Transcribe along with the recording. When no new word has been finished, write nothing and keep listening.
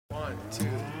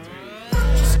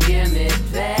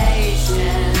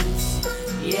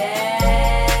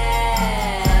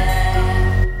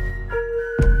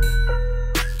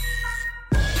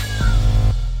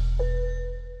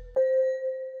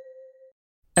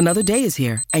Another day is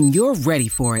here, and you're ready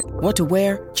for it. What to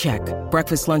wear? Check.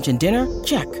 Breakfast, lunch, and dinner?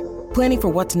 Check. Planning for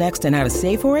what's next and how to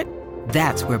save for it?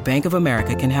 That's where Bank of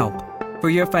America can help. For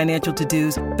your financial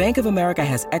to-dos, Bank of America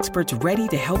has experts ready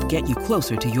to help get you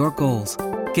closer to your goals.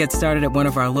 Get started at one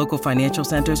of our local financial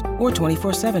centers or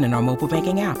 24/7 in our mobile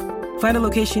banking app. Find a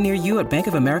location near you at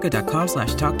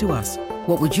bankofamerica.com/talktous.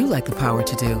 What would you like the power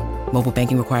to do? Mobile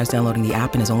banking requires downloading the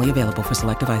app and is only available for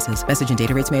select devices. Message and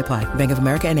data rates may apply. Bank of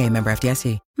America N.A., member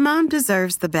FDIC. Mom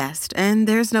deserves the best, and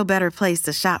there's no better place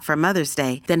to shop for Mother's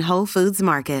Day than Whole Foods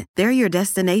Market. They're your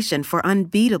destination for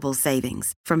unbeatable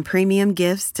savings, from premium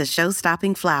gifts to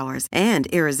show-stopping flowers and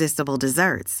irresistible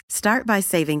desserts. Start by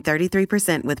saving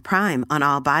 33% with Prime on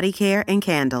all body care and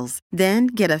candles. Then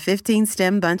get a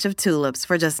 15-stem bunch of tulips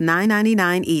for just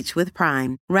 $9.99 each with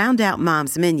Prime. Round out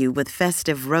Mom's menu with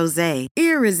festive rosé,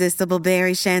 irresistible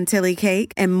berry chantilly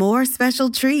cake, and more special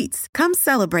treats. Come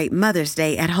celebrate Mother's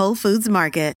Day at Whole Foods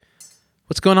Market.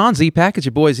 What's going on, Z-Pack? It's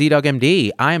your boy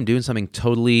ZDoggMD. I am doing something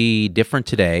totally different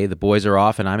today. The boys are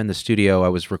off and I'm in the studio. I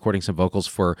was recording some vocals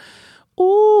for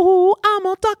Ooh, I'm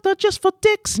a Doctor Just for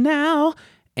Dicks Now.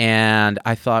 And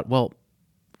I thought, well,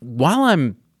 while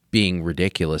I'm being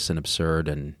ridiculous and absurd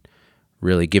and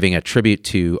really giving a tribute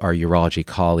to our urology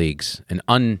colleagues, an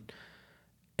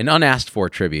unasked for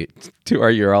tribute to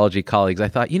our urology colleagues, I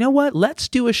thought, you know what? Let's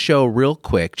do a show real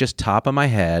quick, just top of my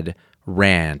head,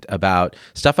 rant about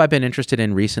stuff I've been interested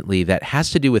in recently that has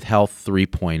to do with Health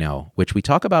 3.0, which we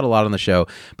talk about a lot on the show,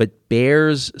 but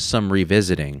bears some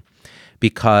revisiting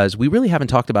because we really haven't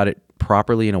talked about it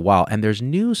properly in a while. And there's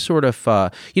new sort of,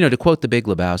 to quote the Big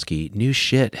Lebowski, new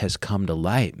shit has come to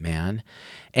light, man.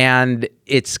 And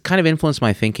it's kind of influenced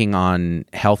my thinking on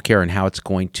healthcare and how it's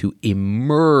going to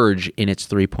emerge in its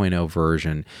 3.0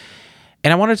 version.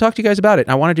 And I want to talk to you guys about it.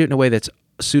 And I want to do it in a way that's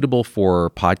suitable for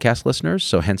podcast listeners,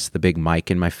 so hence the big mic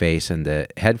in my face and the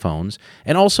headphones,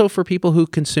 and also for people who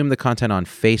consume the content on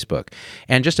Facebook.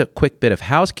 And just a quick bit of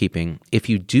housekeeping, if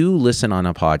you do listen on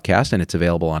a podcast, and it's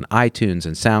available on iTunes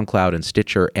and SoundCloud and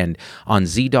Stitcher, and on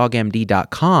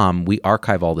ZDoggMD.com, we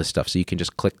archive all this stuff, so you can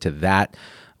just click to that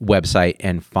website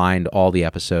and find all the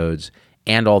episodes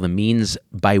and all the means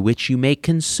by which you may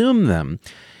consume them.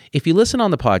 If you listen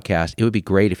on the podcast, it would be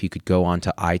great if you could go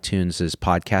onto iTunes'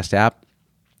 podcast app,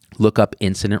 look up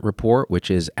Incident Report,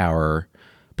 which is our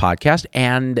podcast,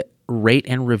 and rate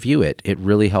and review it. It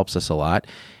really helps us a lot.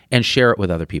 And share it with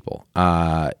other people.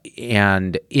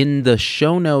 And in the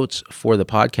show notes for the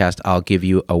podcast, I'll give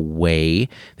you a way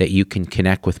that you can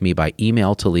connect with me by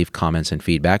email to leave comments and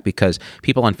feedback, because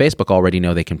people on Facebook already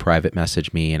know they can private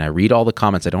message me, and I read all the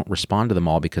comments. I don't respond to them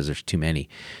all because there's too many,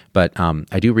 but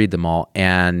I do read them all.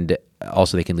 And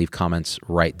also, they can leave comments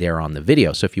right there on the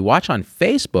video. So if you watch on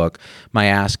Facebook, my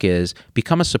ask is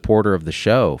become a supporter of the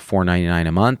show, $4.99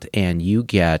 a month, and you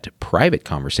get private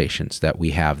conversations that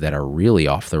we have that are really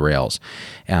off the rails.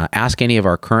 Ask any of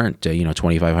our current,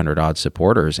 2,500 odd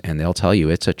supporters, and they'll tell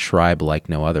you it's a tribe like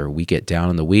no other. We get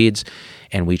down in the weeds,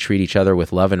 and we treat each other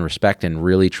with love and respect, and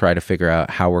really try to figure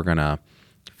out how we're going to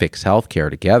fix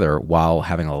healthcare together while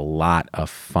having a lot of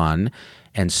fun.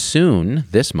 And soon,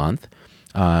 this month,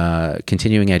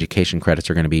 continuing education credits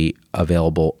are going to be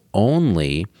available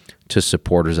only to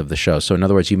supporters of the show. So in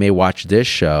other words, you may watch this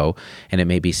show and it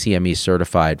may be CME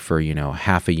certified for,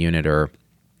 half a unit or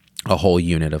a whole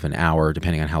unit of an hour,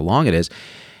 depending on how long it is.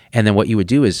 And then what you would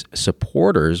do is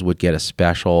supporters would get a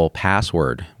special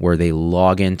password where they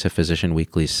log into Physician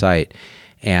Weekly's site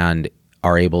and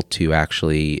are able to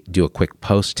actually do a quick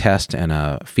post test and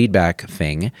a feedback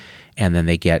thing, and then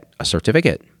they get a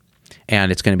certificate.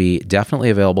 And it's going to be definitely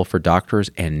available for doctors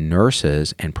and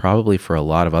nurses, and probably for a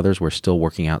lot of others. We're still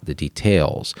working out the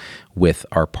details with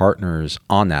our partners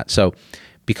on that. So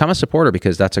become a supporter,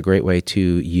 because that's a great way to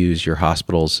use your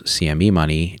hospital's CME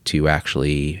money to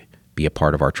actually be a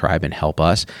part of our tribe and help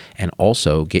us, and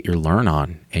also get your Learn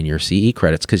On and your CE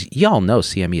credits, because y'all know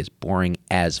CME is boring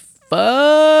as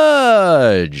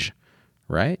fudge,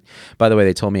 right? By the way,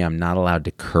 they told me I'm not allowed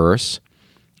to curse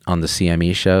on the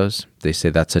CME shows. They say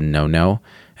that's a no-no.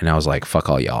 And I was like, fuck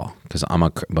all y'all, because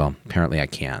apparently I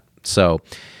can't. So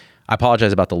I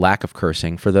apologize about the lack of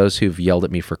cursing. For those who've yelled at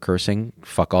me for cursing,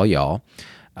 fuck all y'all.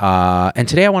 And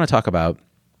today I want to talk about,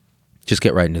 just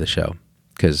get right into the show,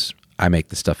 because I make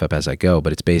this stuff up as I go,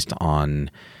 but it's based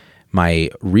on my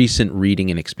recent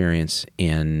reading and experience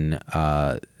in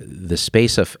the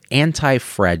space of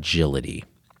antifragility.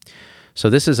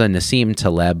 So this is a Nassim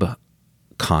Taleb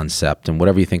concept, and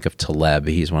whatever you think of Taleb,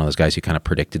 he's one of those guys who kind of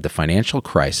predicted the financial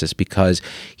crisis, because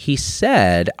he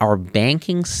said our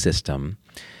banking system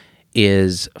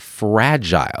is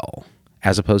fragile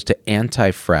as opposed to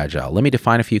anti-fragile? Let me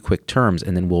define a few quick terms,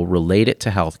 and then we'll relate it to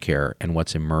healthcare and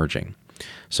what's emerging.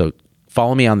 So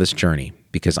follow me on this journey,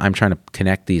 because I'm trying to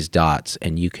connect these dots,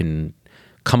 and you can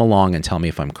come along and tell me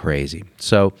if I'm crazy.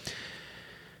 So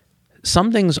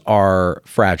some things are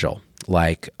fragile,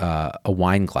 like a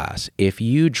wine glass. If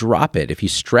you drop it, if you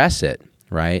stress it,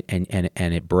 right, and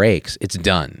it breaks, it's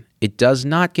done. It does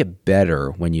not get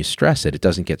better when you stress it. It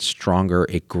doesn't get stronger.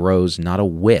 It grows not a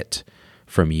whit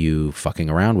from you fucking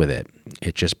around with it.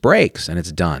 It just breaks and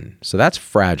it's done. So that's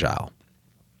fragile.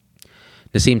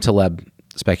 Nassim Taleb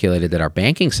speculated that our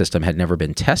banking system had never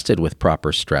been tested with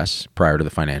proper stress prior to the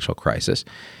financial crisis.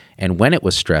 And when it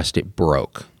was stressed, it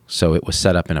broke. So it was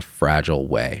set up in a fragile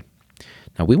way.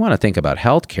 Now, we want to think about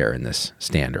healthcare in this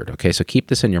standard, okay? So keep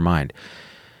this in your mind.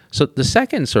 So the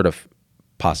second sort of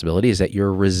possibility is that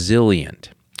you're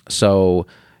resilient. So,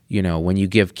 when you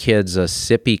give kids a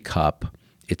sippy cup,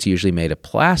 it's usually made of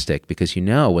plastic because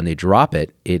when they drop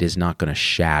it, it is not going to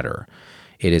shatter.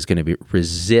 It is going to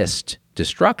resist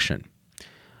destruction.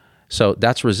 So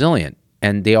that's resilient.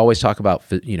 And they always talk about,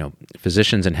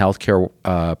 physicians and healthcare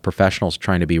professionals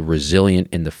trying to be resilient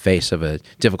in the face of a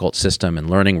difficult system and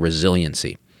learning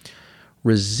resiliency.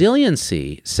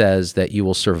 Resiliency says that you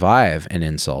will survive an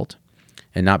insult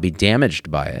and not be damaged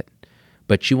by it,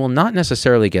 but you will not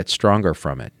necessarily get stronger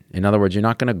from it. In other words, you're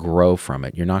not going to grow from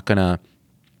it. You're not going to,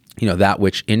 that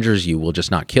which injures you will just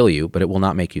not kill you, but it will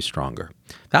not make you stronger.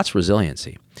 That's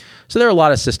resiliency. So there are a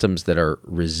lot of systems that are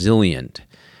resilient,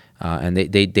 and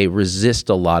they resist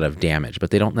a lot of damage, but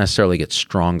they don't necessarily get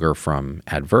stronger from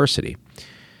adversity.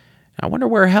 I wonder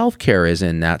where healthcare is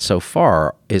in that so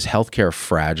far. Is healthcare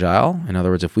fragile? In other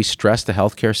words, if we stress the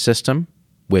healthcare system,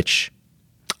 which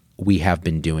we have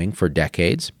been doing for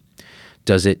decades,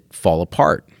 does it fall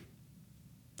apart?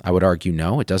 I would argue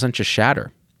no, it doesn't just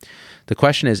shatter. The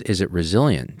question is it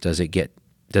resilient? Does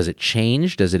it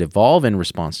change? Does it evolve in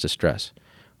response to stress?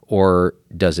 Or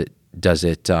does it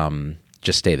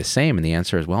just stay the same? And the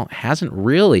answer is, well, it hasn't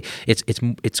really.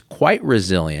 It's quite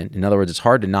resilient. In other words, it's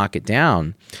hard to knock it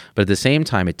down, but at the same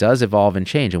time, it does evolve and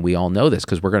change. And we all know this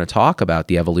because we're going to talk about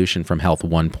the evolution from Health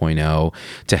 1.0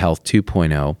 to Health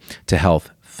 2.0 to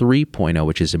Health 3.0,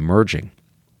 which is emerging,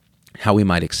 how we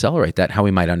might accelerate that, how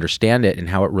we might understand it, and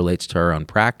how it relates to our own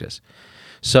practice.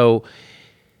 So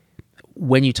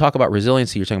when you talk about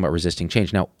resiliency, you're talking about resisting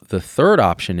change. Now, the third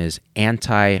option is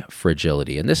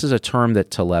antifragility. And this is a term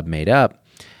that Taleb made up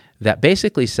that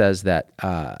basically says that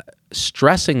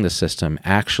stressing the system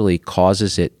actually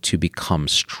causes it to become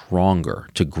stronger,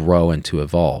 to grow and to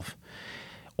evolve.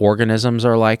 Organisms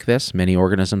are like this. Many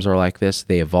organisms are like this.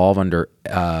 They evolve under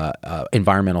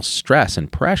environmental stress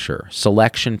and pressure.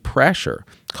 Selection pressure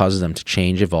causes them to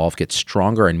change, evolve, get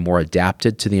stronger, and more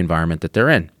adapted to the environment that they're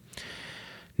in.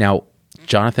 Now,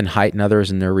 Jonathan Haidt and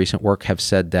others in their recent work have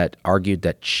argued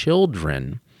that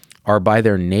children are by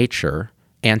their nature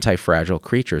anti-fragile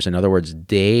creatures. In other words,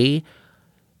 they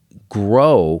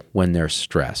grow when they're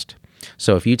stressed.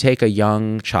 So if you take a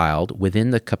young child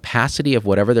within the capacity of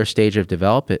whatever their stage of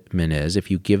development is, if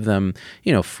you give them,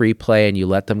 free play and you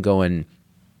let them go and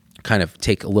kind of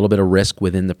take a little bit of risk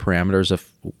within the parameters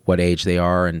of what age they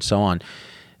are and so on,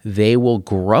 they will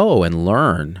grow and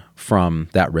learn from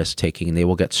that risk taking, and they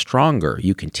will get stronger.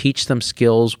 You can teach them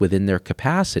skills within their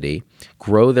capacity,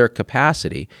 grow their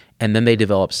capacity, and then they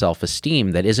develop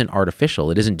self-esteem that isn't artificial.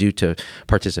 It isn't due to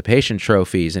participation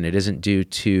trophies, and it isn't due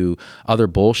to other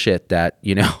bullshit that,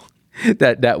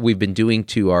 that we've been doing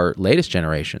to our latest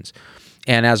generations.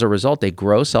 And as a result, they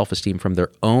grow self-esteem from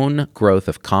their own growth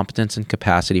of competence and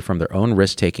capacity, from their own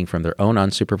risk-taking, from their own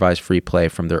unsupervised free play,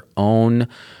 from their own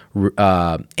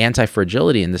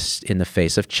anti-fragility in the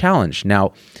face of challenge.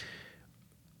 Now,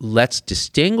 let's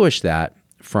distinguish that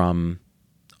from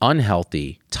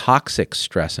unhealthy, toxic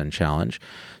stress and challenge.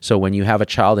 So when you have a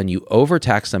child and you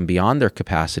overtax them beyond their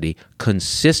capacity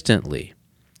consistently,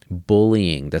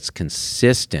 bullying that's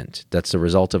consistent, that's the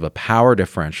result of a power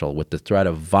differential with the threat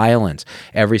of violence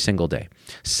every single day,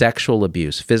 sexual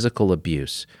abuse, physical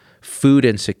abuse, food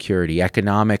insecurity,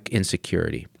 economic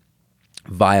insecurity,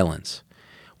 violence.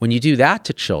 When you do that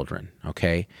to children,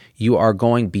 okay, you are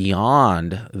going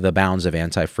beyond the bounds of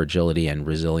anti-fragility and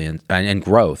resilience and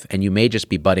growth, and you may just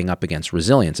be butting up against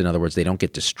resilience. In other words, they don't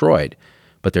get destroyed,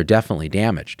 but they're definitely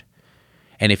damaged.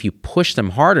 And if you push them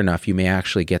hard enough, you may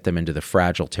actually get them into the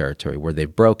fragile territory where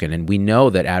they've broken. And we know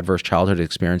that adverse childhood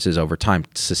experiences over time,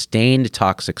 sustained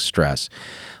toxic stress,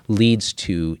 leads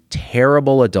to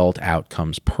terrible adult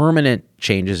outcomes, permanent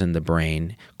changes in the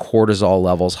brain, cortisol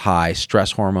levels high,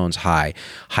 stress hormones high,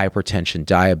 hypertension,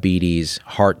 diabetes,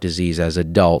 heart disease as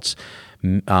adults,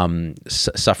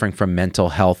 suffering from mental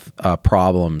health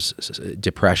problems,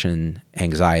 depression,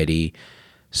 anxiety,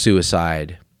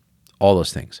 suicide, all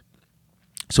those things.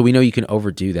 So we know you can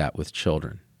overdo that with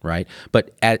children, right?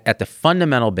 But at the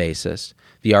fundamental basis,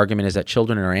 the argument is that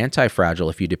children are anti-fragile.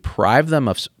 If you deprive them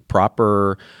of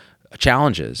proper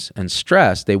challenges and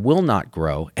stress, they will not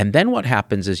grow. And then what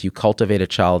happens is you cultivate a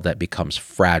child that becomes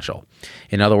fragile.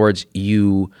 In other words,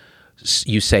 you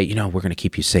say, we're going to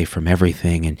keep you safe from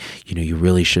everything, and you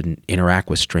really shouldn't interact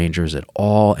with strangers at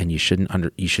all, and you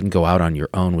shouldn't go out on your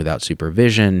own without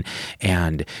supervision,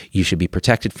 and you should be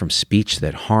protected from speech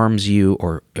that harms you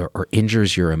or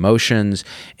injures your emotions,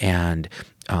 and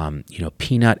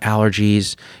peanut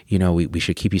allergies. We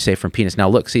should keep you safe from peanuts. Now,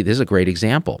 look, see, this is a great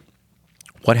example.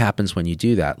 What happens when you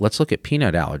do that? Let's look at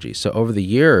peanut allergies. So over the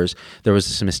years, there was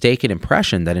this mistaken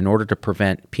impression that in order to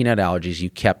prevent peanut allergies, you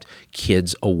kept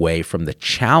kids away from the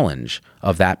challenge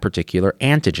of that particular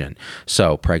antigen.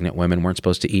 So pregnant women weren't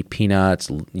supposed to eat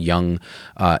peanuts. Young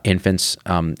infants,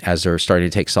 as they're starting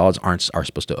to take solids, are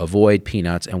supposed to avoid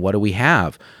peanuts. And what do we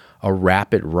have? A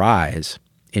rapid rise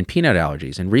in peanut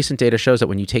allergies. And recent data shows that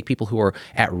when you take people who are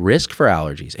at risk for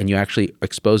allergies and you actually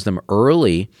expose them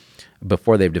early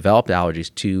before they've developed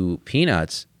allergies to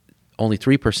peanuts, only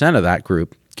 3% of that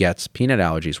group gets peanut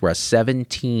allergies, whereas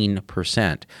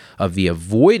 17% of the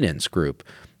avoidance group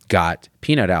got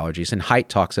peanut allergies. And Haidt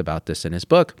talks about this in his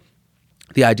book.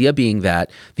 The idea being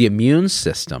that the immune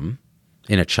system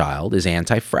in a child is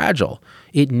anti-fragile.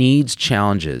 It needs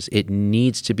challenges. It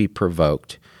needs to be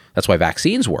provoked. That's why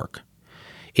vaccines work.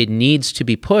 It needs to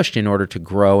be pushed in order to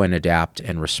grow and adapt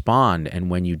and respond. And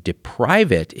when you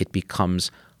deprive it, it becomes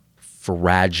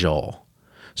fragile.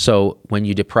 So when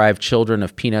you deprive children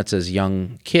of peanuts as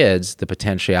young kids, the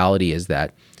potentiality is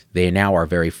that they now are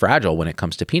very fragile when it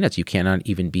comes to peanuts. You cannot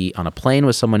even be on a plane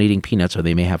with someone eating peanuts, or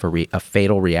they may have a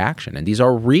fatal reaction. And these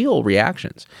are real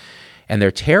reactions, and they're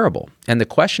terrible. And the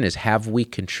question is, have we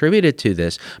contributed to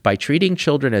this by treating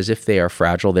children as if they are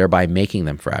fragile, thereby making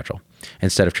them fragile,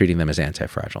 instead of treating them as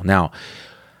anti-fragile? Now,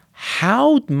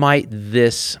 how might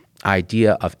this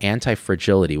idea of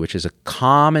antifragility, which is a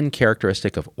common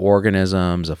characteristic of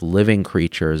organisms, of living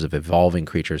creatures, of evolving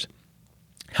creatures,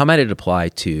 how might it apply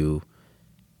to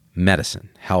medicine,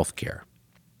 healthcare?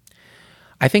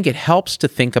 I think it helps to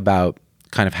think about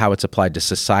kind of how it's applied to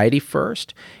society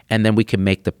first, and then we can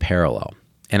make the parallel.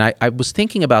 And I was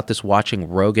thinking about this watching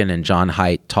Rogan and John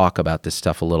Haidt talk about this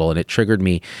stuff a little, and it triggered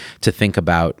me to think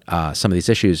about some of these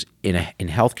issues in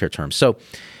healthcare terms. So,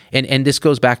 and this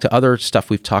goes back to other stuff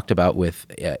we've talked about with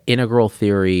integral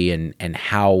theory and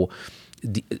how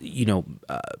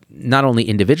not only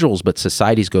individuals but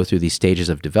societies go through these stages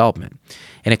of development.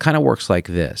 And it kind of works like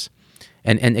this.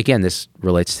 And again, this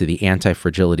relates to the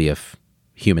antifragility of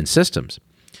human systems.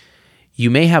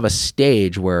 You may have a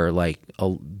stage where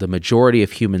the majority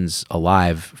of humans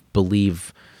alive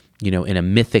believe, in a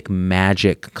mythic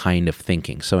magic kind of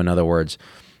thinking. So in other words,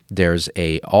 there's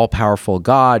a all-powerful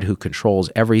God who controls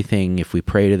everything. If we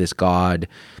pray to this God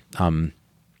in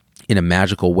a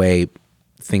magical way,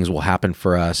 things will happen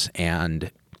for us,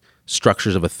 and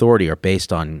structures of authority are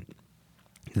based on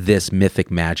this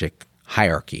mythic magic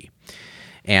hierarchy,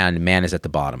 and man is at the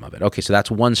bottom of it. Okay, so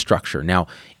that's one structure. Now,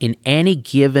 in any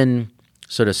given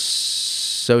sort of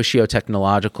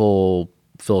socio-technological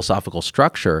philosophical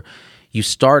structure, you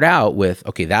start out with,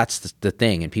 okay, that's the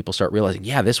thing, and people start realizing,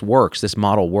 yeah, this works, this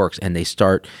model works, and they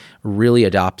start really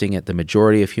adopting it. The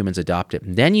majority of humans adopt it.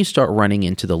 And then you start running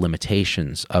into the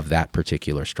limitations of that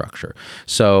particular structure.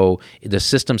 So the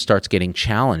system starts getting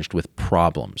challenged with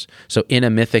problems. So in a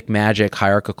mythic magic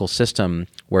hierarchical system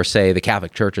where, say, the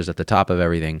Catholic Church is at the top of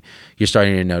everything, you're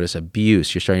starting to notice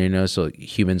abuse. You're starting to notice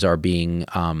humans are being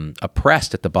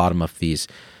oppressed at the bottom of these,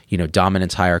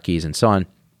 dominance hierarchies and so on.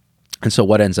 And so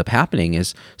what ends up happening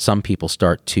is some people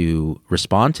start to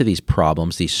respond to these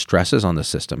problems, these stresses on the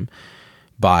system,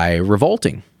 by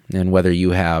revolting. And whether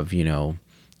you have,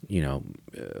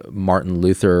 Martin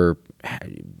Luther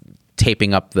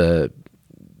taping up the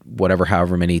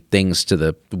however many things to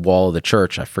the wall of the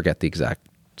church, I forget the exact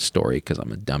story because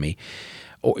I'm a dummy,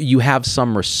 or you have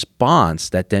some response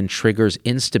that then triggers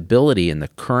instability in the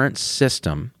current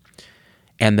system,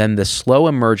 and then the slow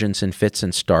emergence in fits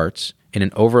and starts in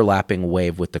an overlapping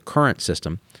wave with the current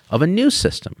system of a new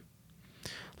system.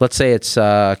 Let's say it's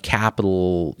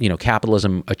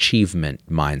capitalism achievement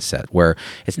mindset, where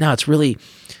it's not so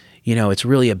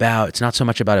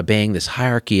much about obeying this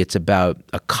hierarchy, it's about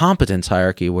a competence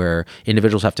hierarchy where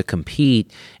individuals have to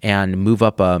compete and move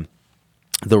up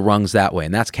the rungs that way,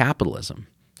 and that's capitalism.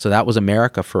 So that was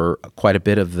America for quite a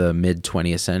bit of the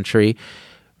mid-20th century.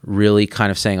 really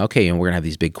kind of saying, okay, and we're going to have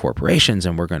these big corporations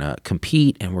and we're going to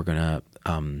compete and we're going to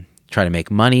try to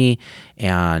make money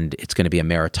and it's going to be a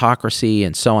meritocracy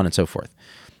and so on and so forth.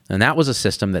 And that was a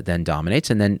system that then dominates.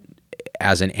 And then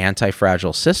as an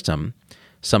anti-fragile system,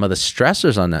 some of the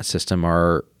stressors on that system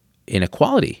are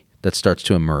inequality that starts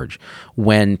to emerge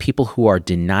when people who are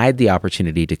denied the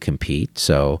opportunity to compete.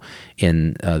 So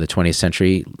in the 20th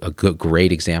century, a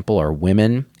great example are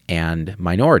women and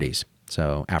minorities.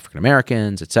 So African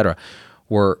Americans, et cetera,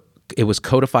 it was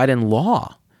codified in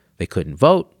law. They couldn't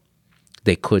vote.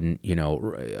 They couldn't,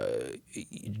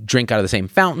 drink out of the same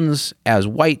fountains as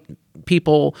white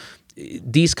people.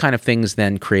 These kind of things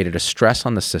then created a stress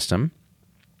on the system.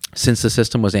 Since the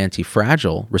system was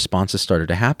anti-fragile, responses started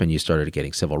to happen. You started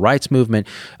getting civil rights movement,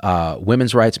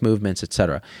 women's rights movements, et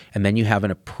cetera. And then you have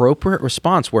an appropriate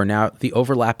response where now the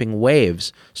overlapping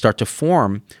waves start to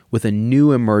form with a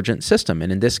new emergent system.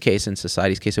 And in this case, in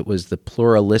society's case, it was the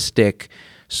pluralistic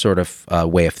sort of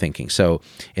way of thinking. So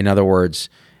in other words,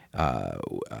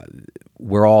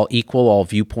 we're all equal, all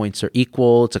viewpoints are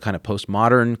equal. It's a kind of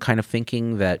postmodern kind of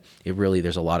thinking that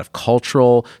there's a lot of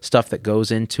cultural stuff that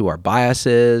goes into our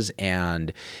biases,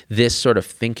 and this sort of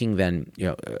thinking then,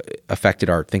 affected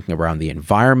our thinking around the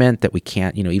environment, that we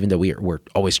can't, even though we're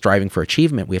always striving for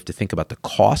achievement, we have to think about the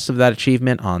costs of that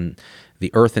achievement on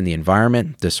the earth and the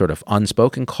environment, the sort of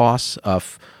unspoken costs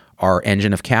of our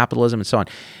engine of capitalism and so on.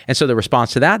 And so the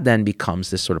response to that then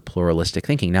becomes this sort of pluralistic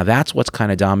thinking. Now that's what's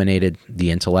kind of dominated the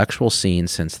intellectual scene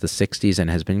since the 60s and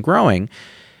has been growing.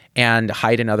 And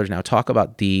Haidt and others now talk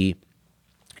about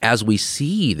as we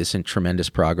see this in tremendous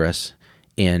progress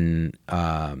in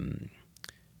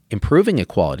improving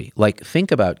equality, like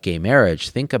think about gay marriage,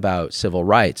 think about civil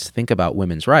rights, think about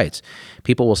women's rights.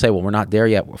 People will say, well, we're not there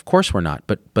yet. Of course we're not.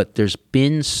 But there's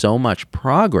been so much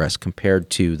progress compared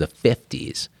to the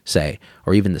 50s, say,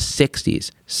 or even the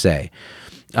 60s, say,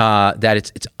 that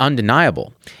it's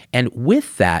undeniable. And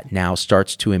with that now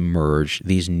starts to emerge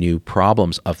these new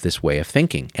problems of this way of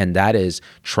thinking. And that is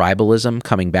tribalism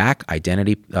coming back,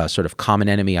 identity, sort of common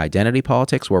enemy identity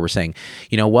politics, where we're saying,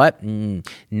 you know what,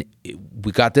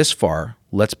 we got this far,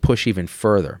 let's push even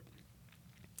further.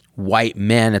 White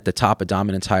men at the top of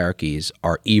dominance hierarchies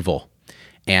are evil.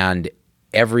 And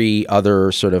every other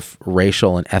sort of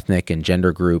racial and ethnic and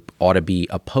gender group ought to be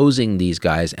opposing these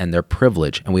guys and their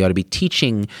privilege. And we ought to be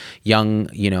teaching young,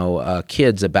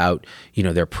 kids about,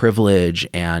 their privilege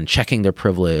and checking their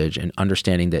privilege and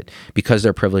understanding that because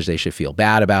they're privileged, they should feel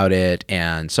bad about it,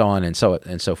 and so on and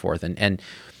so forth.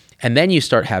 And then you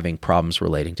start having problems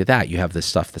relating to that. You have this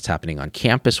stuff that's happening on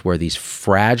campus where these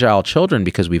fragile children,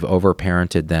 because we've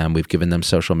overparented them, we've given them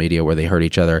social media where they hurt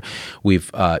each other,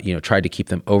 we've tried to keep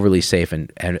them overly safe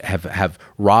and have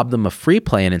robbed them of free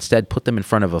play and instead put them in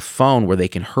front of a phone where they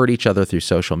can hurt each other through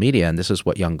social media. And this is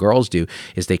what young girls do,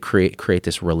 is they create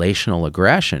this relational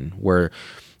aggression where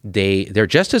they're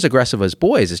just as aggressive as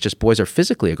boys. It's just boys are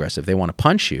physically aggressive. They want to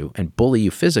punch you and bully you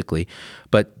physically.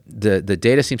 But the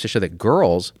data seems to show that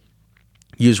girls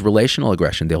use relational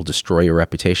aggression. They'll destroy your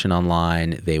reputation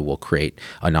online. They will create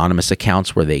anonymous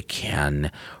accounts where they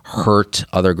can hurt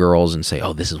other girls and say,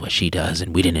 oh, this is what she does,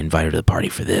 and we didn't invite her to the party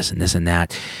for this and this and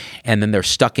that. And then they're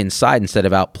stuck inside instead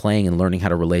of out playing and learning how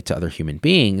to relate to other human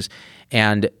beings.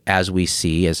 And as we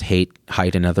see, as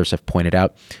Haidt and others have pointed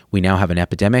out, we now have an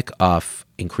epidemic of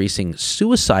increasing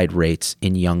suicide rates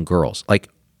in young girls. Like,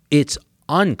 it's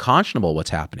unconscionable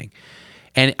what's happening.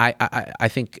 And I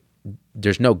think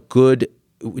there's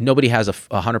nobody has a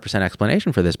 100%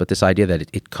 explanation for this, but this idea that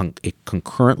it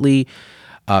concurrently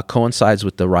coincides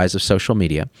with the rise of social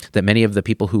media, that many of the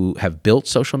people who have built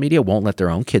social media won't let their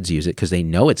own kids use it because they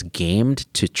know it's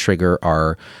gamed to trigger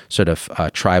our sort of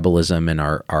tribalism and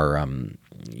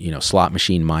our slot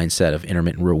machine mindset of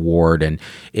intermittent reward and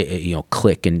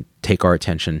click and take our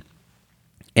attention.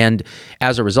 And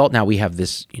as a result, now we have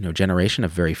this generation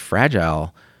of very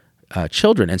fragile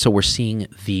children. And so we're seeing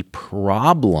the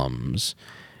problems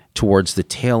towards the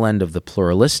tail end of the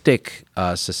pluralistic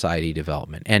society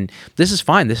development. And this is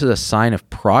fine. This is a sign of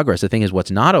progress. The thing is,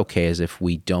 what's not okay is if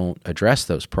we don't address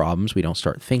those problems, we don't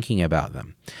start thinking about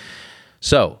them.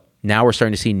 So now we're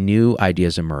starting to see new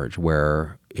ideas emerge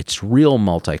where it's real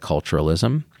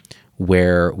multiculturalism,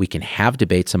 where we can have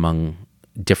debates among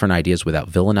different ideas without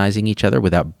villainizing each other,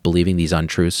 without believing these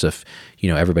untruths of,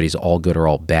 everybody's all good or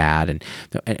all bad.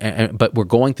 But we're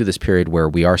going through this period where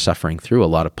we are suffering through a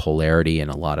lot of polarity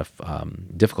and a lot of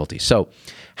difficulty. So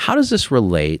how does this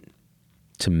relate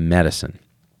to medicine?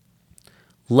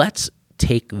 Let's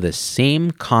take the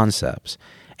same concepts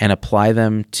and apply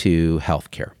them to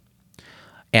healthcare.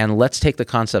 And let's take the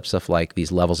concepts of like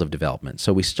these levels of development.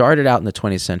 So we started out in the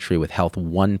 20th century with Health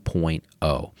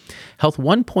 1.0. Health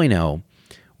 1.0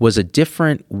 was a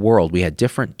different world. We had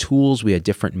different tools. We had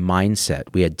different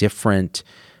mindset. We had different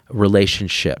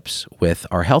relationships with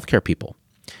our healthcare people.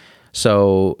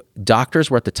 So doctors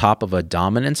were at the top of a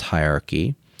dominance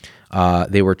hierarchy.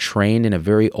 They were trained in a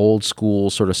very old school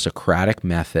sort of Socratic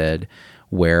method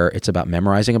where it's about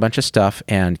memorizing a bunch of stuff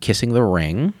and kissing the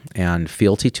ring and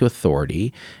fealty to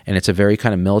authority. And it's a very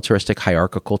kind of militaristic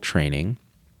hierarchical training.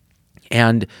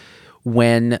 And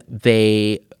when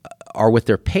they are with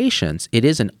their patients, it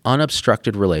is an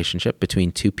unobstructed relationship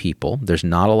between two people. There's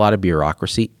not a lot of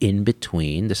bureaucracy in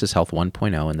between. This is Health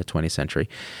 1.0 in the 20th century.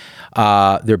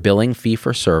 They're billing fee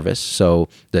for service, so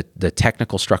the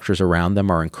technical structures around them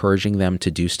are encouraging them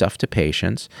to do stuff to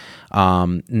patients.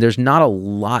 And there's not a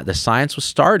lot. The science was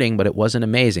starting, but it wasn't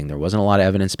amazing. There wasn't a lot of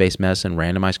evidence-based medicine,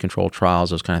 randomized controlled trials,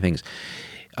 those kind of things.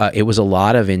 It was a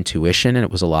lot of intuition, and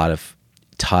it was a lot of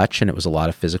touch, and it was a lot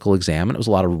of physical exam, and it was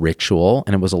a lot of ritual,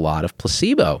 and it was a lot of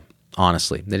placebo,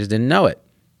 honestly. They just didn't know it.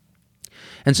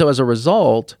 And so as a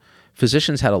result,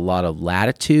 physicians had a lot of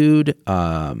latitude.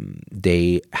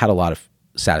 They had a lot of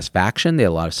satisfaction. They had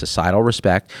a lot of societal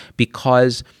respect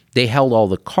because they held all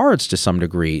the cards to some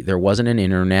degree. There wasn't an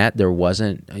internet. There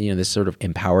wasn't, this sort of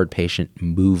empowered patient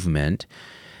movement.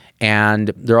 And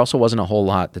there also wasn't a whole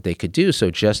lot that they could do.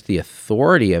 So just the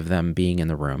authority of them being in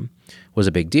the room was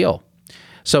a big deal.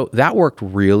 So that worked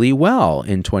really well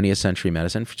in 20th century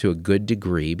medicine to a good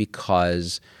degree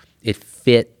because it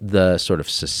fit the sort of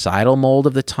societal mold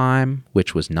of the time,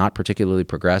 which was not particularly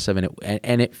progressive,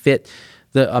 and it fit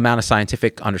the amount of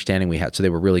scientific understanding we had. So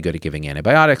they were really good at giving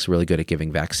antibiotics, really good at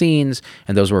giving vaccines,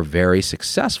 and those were very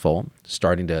successful,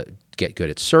 starting to get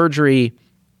good at surgery,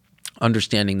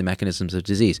 understanding the mechanisms of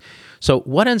disease. So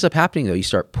what ends up happening, though, you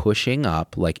start pushing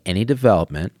up, like any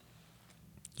development,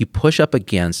 you push up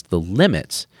against the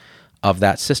limits of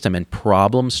that system and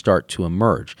problems start to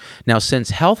emerge. Now, since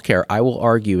healthcare, I will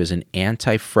argue, is an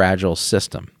anti-fragile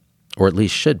system, or at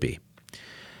least should be,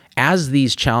 as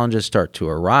these challenges start to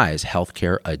arise,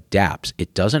 healthcare adapts.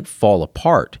 It doesn't fall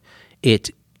apart.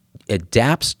 It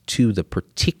adapts to the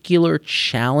particular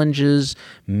challenges,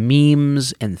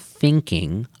 memes, and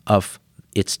thinking of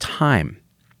its time.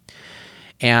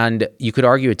 And you could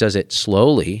argue it does it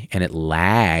slowly and it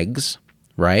lags,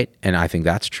 right? And I think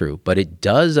that's true. But it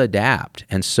does adapt,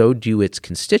 and so do its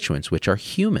constituents, which are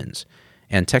humans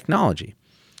and technology.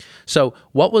 So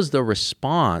what was the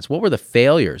response? What were the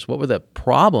failures? What were the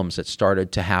problems that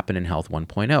started to happen in Health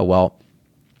 1.0? Well,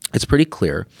 it's pretty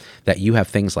clear that you have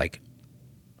things like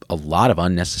a lot of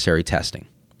unnecessary testing,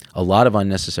 a lot of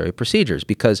unnecessary procedures,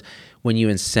 because when you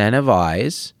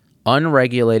incentivize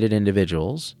unregulated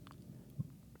individuals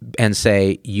and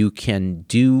say you can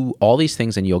do all these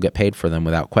things and you'll get paid for them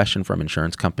without question from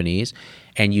insurance companies,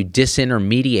 and you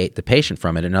disintermediate the patient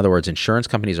from it. In other words, insurance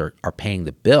companies are paying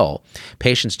the bill.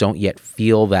 Patients don't yet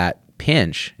feel that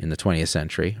pinch in the 20th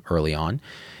century early on.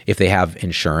 If they have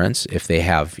insurance, if they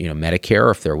have Medicare, or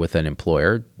if they're with an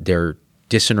employer, they're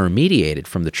disintermediated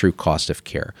from the true cost of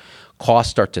care.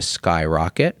 Costs start to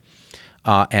skyrocket.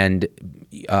 And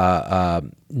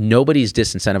nobody's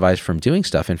disincentivized from doing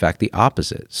stuff. In fact, the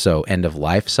opposite. So end of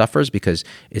life suffers because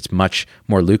it's much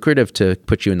more lucrative to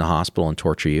put you in the hospital and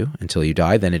torture you until you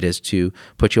die than it is to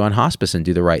put you on hospice and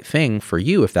do the right thing for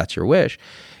you if that's your wish.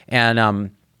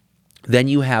 And then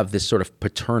you have this sort of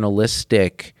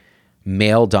paternalistic,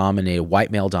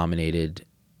 white male-dominated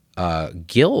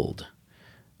guild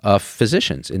of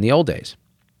physicians in the old days.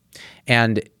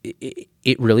 And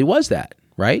it really was that,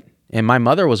 right? And my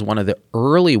mother was one of the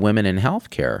early women in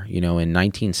healthcare. In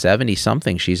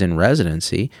 1970-something, she's in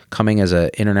residency, coming as an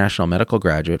international medical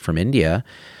graduate from India.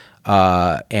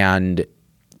 And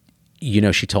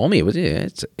she told me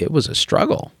it was a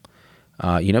struggle,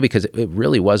 because it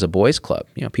really was a boys' club.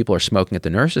 People are smoking at the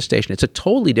nurse's station. It's a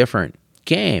totally different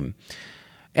game.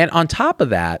 And on top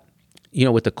of that,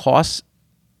 with the costs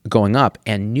going up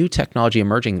and new technology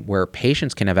emerging where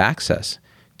patients can have access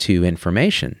to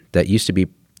information that used to be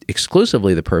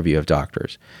exclusively the purview of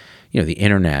doctors, the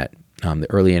internet, the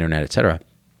early internet, et cetera,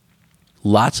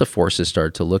 lots of forces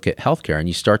started to look at healthcare, and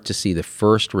you start to see the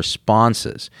first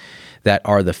responses that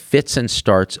are the fits and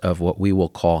starts of what we will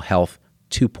call Health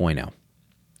 2.0.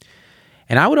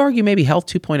 And I would argue maybe Health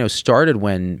 2.0 started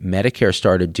when Medicare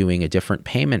started doing a different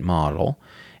payment model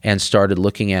and started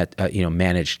looking at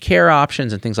managed care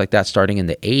options and things like that starting in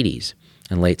the 80s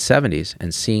and late 70s,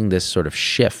 and seeing this sort of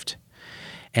shift.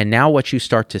 And now what you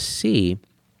start to see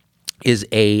is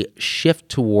a shift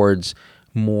towards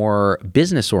more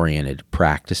business-oriented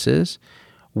practices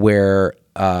where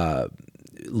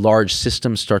large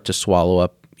systems start to swallow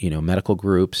up, medical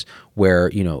groups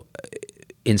where,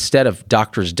 instead of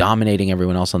doctors dominating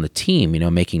everyone else on the team,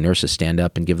 making nurses stand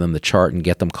up and give them the chart and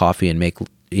get them coffee and make,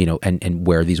 and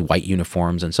wear these white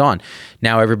uniforms and so on.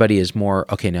 Now everybody is more,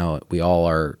 now we all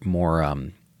are more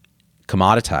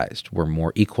commoditized. We're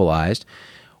more equalized.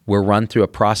 We're run through a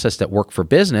process that worked for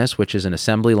business, which is an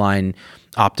assembly line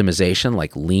optimization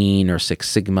like Lean or Six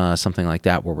Sigma, something like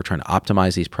that, where we're trying to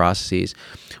optimize these processes.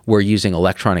 We're using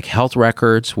electronic health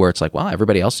records where it's like, well,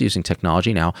 everybody else is using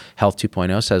technology now. Health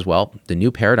 2.0 says, well, the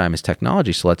new paradigm is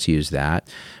technology, so let's use that.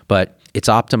 But it's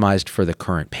optimized for the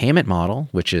current payment model,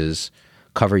 which is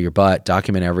cover your butt,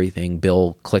 document everything,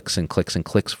 bill clicks and clicks and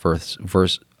clicks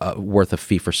worth of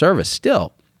fee for service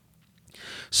still.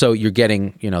 So you're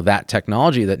getting, that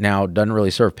technology that now doesn't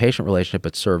really serve patient relationship,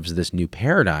 but serves this new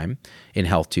paradigm in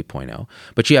Health 2.0.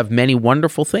 But you have many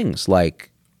wonderful things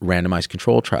like randomized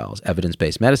control trials,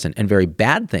 evidence-based medicine, and very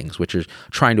bad things, which are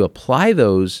trying to apply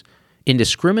those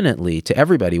indiscriminately to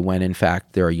everybody when, in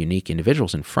fact, there are unique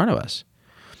individuals in front of us.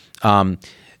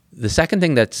 The second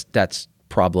thing that's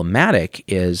problematic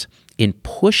is in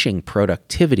pushing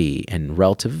productivity and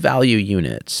relative value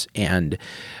units and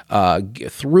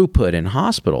throughput in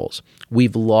hospitals,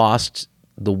 we've lost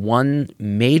the one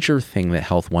major thing that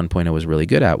Health 1.0 was really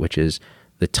good at, which is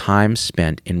the time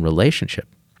spent in relationship.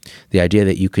 The idea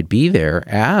that you could be there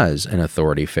as an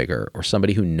authority figure or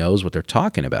somebody who knows what they're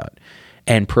talking about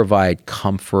and provide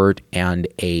comfort and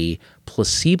a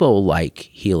placebo-like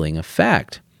healing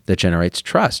effect that generates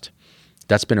trust.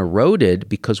 That's been eroded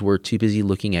because we're too busy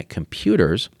looking at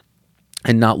computers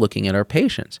and not looking at our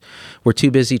patients. We're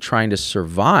too busy trying to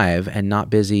survive and not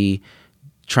busy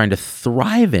trying to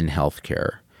thrive in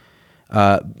healthcare,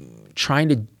 trying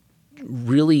to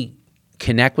really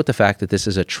connect with the fact that this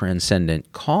is a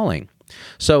transcendent calling.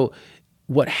 So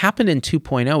what happened in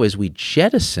 2.0 is we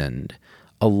jettisoned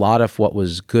a lot of what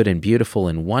was good and beautiful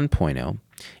in 1.0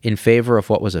 in favor of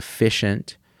what was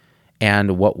efficient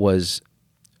and what was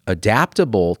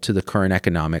adaptable to the current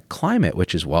economic climate,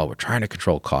 which is, well, we're trying to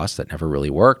control costs. That never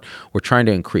really worked. We're trying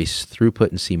to increase throughput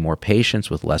and see more patients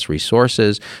with less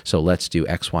resources. So let's do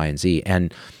X, Y, and Z.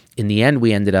 And in the end,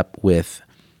 we ended up with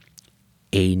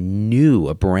a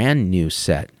brand new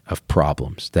set of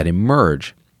problems that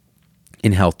emerge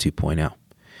in Health 2.0.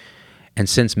 And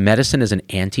since medicine is an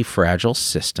anti-fragile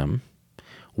system,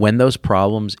 when those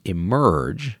problems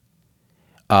emerge,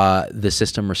 the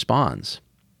system responds.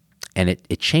 And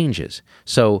it changes.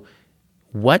 So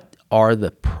what are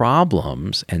the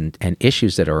problems and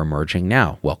issues that are emerging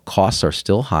now? Well, costs are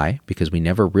still high because we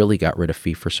never really got rid of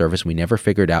fee-for-service. We never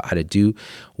figured out how to do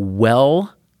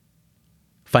well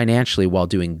financially while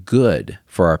doing good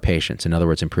for our patients. In other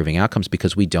words, improving outcomes,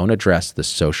 because we don't address the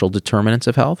social determinants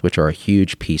of health, which are a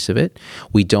huge piece of it.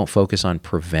 We don't focus on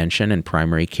prevention and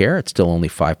primary care. It's still only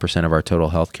 5% of our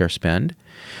total healthcare spend.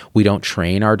 We don't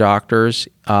train our doctors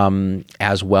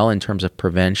as well in terms of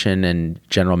prevention and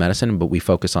general medicine, but we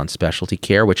focus on specialty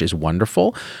care, which is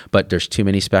wonderful, but there's too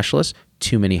many specialists,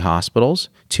 too many hospitals,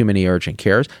 too many urgent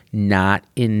cares, not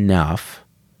enough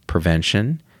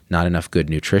prevention, not enough good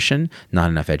nutrition, not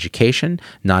enough education,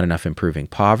 not enough improving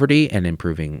poverty and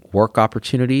improving work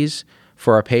opportunities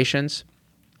for our patients,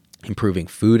 improving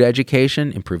food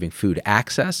education, improving food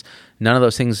access. None of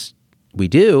those things we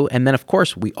do. And then, of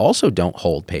course, we also don't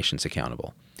hold patients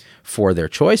accountable for their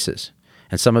choices.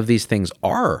 And some of these things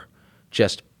are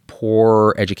just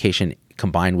poor education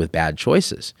combined with bad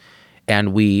choices.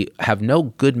 And we have no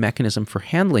good mechanism for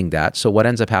handling that. So what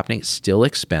ends up happening is still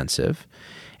expensive.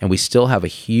 And we still have a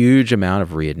huge amount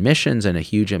of readmissions and a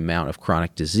huge amount of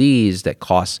chronic disease that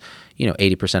costs,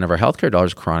 80% of our healthcare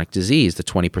dollars chronic disease, the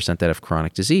 20% that have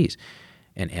chronic disease.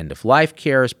 And end-of-life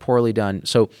care is poorly done.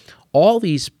 So all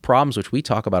these problems, which we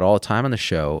talk about all the time on the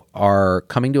show, are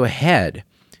coming to a head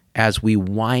as we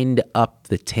wind up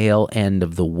the tail end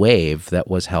of the wave that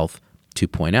was Health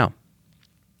 2.0.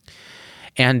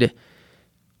 And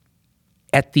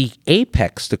at the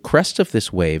apex, the crest of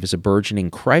this wave is a burgeoning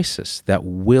crisis that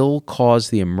will cause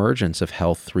the emergence of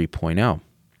Health 3.0.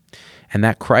 And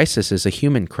that crisis is a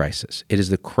human crisis. It is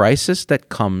the crisis that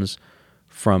comes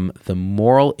from the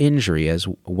moral injury, as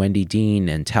Wendy Dean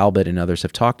and Talbot and others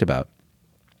have talked about,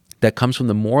 that comes from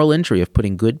the moral injury of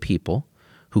putting good people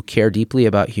who care deeply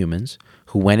about humans,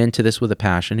 who went into this with a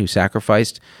passion, who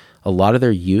sacrificed a lot of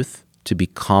their youth to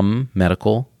become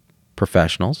medical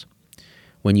professionals,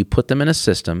 when you put them in a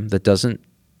system that doesn't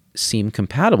seem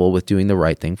compatible with doing the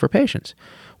right thing for patients.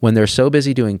 When they're so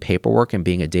busy doing paperwork and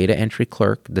being a data entry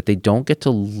clerk that they don't get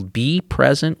to be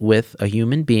present with a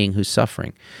human being who's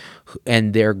suffering.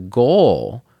 And their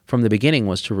goal from the beginning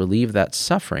was to relieve that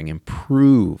suffering,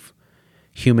 improve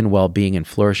human well-being and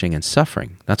flourishing and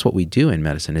suffering. That's what we do in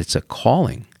medicine. It's a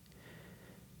calling.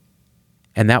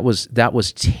 And that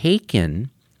was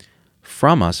taken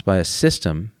from us by a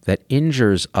system that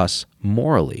injures us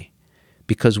morally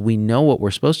because we know what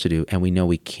we're supposed to do and we know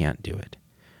we can't do it.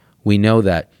 We know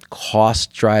that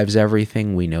cost drives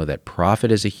everything. We know that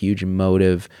profit is a huge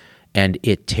motive and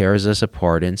it tears us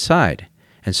apart inside.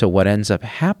 And so what ends up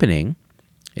happening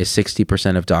is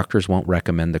 60% of doctors won't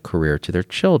recommend the career to their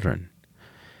children.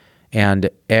 And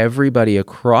everybody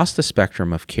across the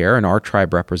spectrum of care, and our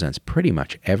tribe represents pretty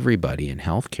much everybody in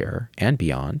healthcare and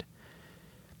beyond,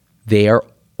 they are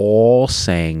all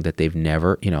saying that they've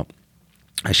never,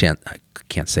 I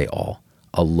can't say all.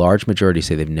 A large majority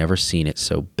say they've never seen it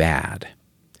so bad.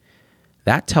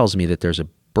 That tells me that there's a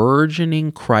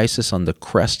burgeoning crisis on the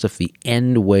crest of the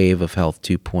end wave of Health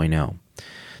 2.0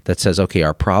 that says, okay,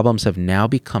 our problems have now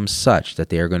become such that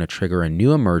they are going to trigger a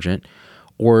new emergent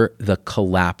or the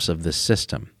collapse of the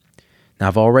system. Now,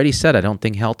 I've already said I don't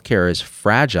think healthcare is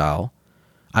fragile.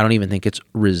 I don't even think it's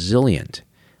resilient.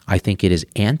 I think it is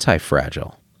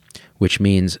anti-fragile, which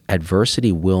means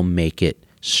adversity will make it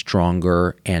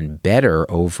stronger and better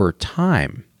over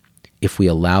time if we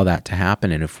allow that to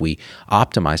happen and if we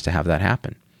optimize to have that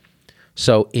happen.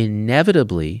 So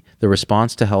inevitably, the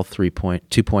response to Health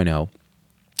 2.0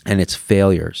 and its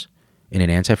failures in an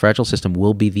anti-fragile system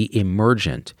will be the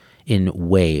emergent in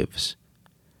waves,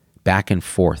 back and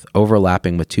forth,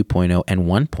 overlapping with 2.0 and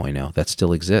 1.0 that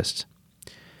still exists.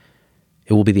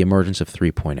 It will be the emergence of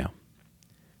 3.0.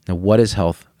 Now, what is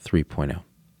Health 3.0?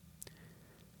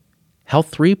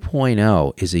 Health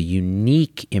 3.0 is a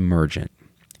unique emergent,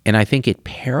 and I think it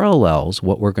parallels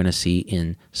what we're going to see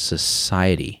in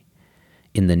society,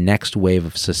 in the next wave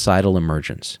of societal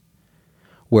emergence,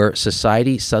 where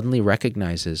society suddenly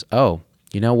recognizes, oh,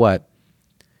 you know what?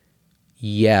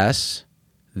 Yes,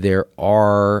 there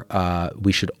are,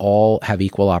 we should all have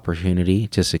equal opportunity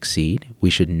to succeed. We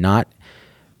should not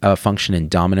function in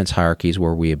dominance hierarchies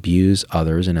where we abuse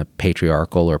others in a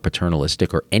patriarchal or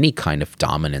paternalistic or any kind of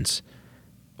dominance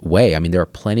way. I mean, there are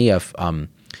plenty of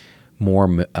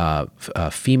more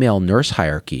female nurse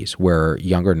hierarchies where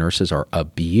younger nurses are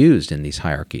abused in these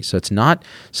hierarchies. So it's not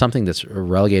something that's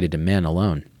relegated to men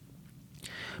alone.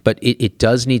 But it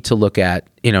does need to look at,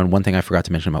 and one thing I forgot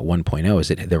to mention about 1.0 is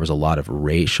that there was a lot of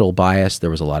racial bias, there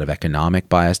was a lot of economic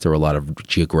bias, there were a lot of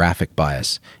geographic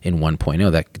bias in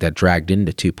 1.0 that dragged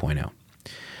into 2.0.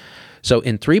 So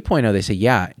in 3.0, they say,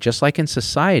 yeah, just like in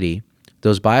society,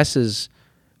 those biases,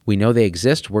 we know they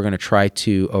exist. We're going to try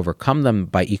to overcome them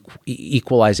by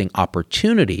equalizing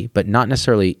opportunity, but not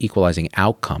necessarily equalizing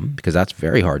outcome, because that's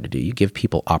very hard to do. You give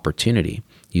people opportunity.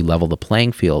 You level the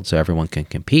playing field so everyone can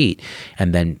compete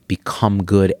and then become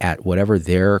good at whatever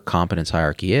their competence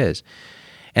hierarchy is.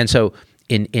 And so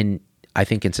I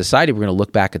think in society, we're going to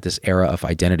look back at this era of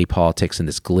identity politics and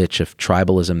this glitch of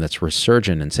tribalism that's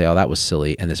resurgent and say, oh, that was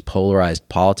silly, and this polarized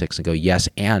politics and go, yes,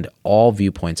 and all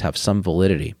viewpoints have some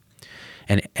validity.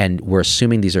 And we're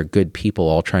assuming these are good people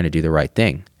all trying to do the right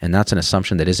thing. And that's an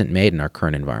assumption that isn't made in our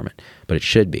current environment, but it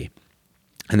should be.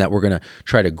 And that we're going to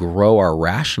try to grow our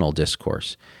rational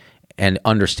discourse and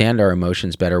understand our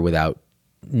emotions better without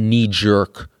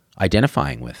knee-jerk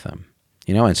identifying with them.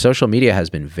 And social media has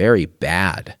been very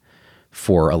bad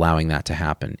for allowing that to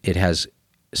happen. It has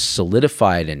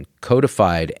solidified and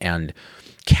codified and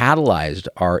catalyzed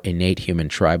our innate human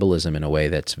tribalism in a way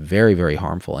that's very, very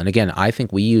harmful. And again, I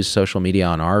think we use social media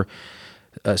on our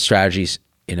strategies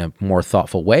in a more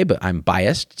thoughtful way, but I'm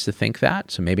biased to think that,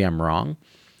 so maybe I'm wrong.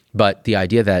 But the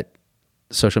idea that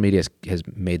social media has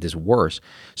made this worse.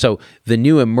 So the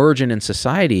new emergent in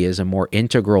society is a more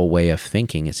integral way of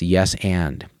thinking. It's yes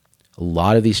and. A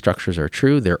lot of these structures are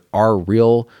true. There are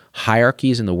real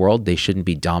hierarchies in the world. They shouldn't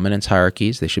be dominance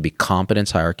hierarchies. They should be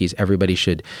competence hierarchies. Everybody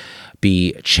should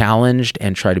be challenged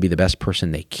and try to be the best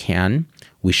person they can.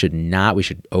 We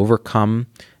should overcome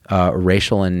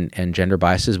racial and gender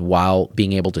biases while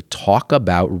being able to talk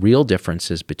about real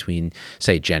differences between,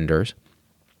 say, genders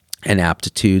and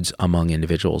aptitudes among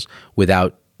individuals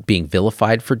without being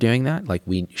vilified for doing that. Like,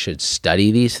 we should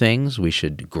study these things. We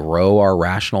should grow our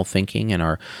rational thinking and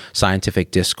our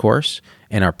scientific discourse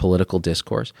and our political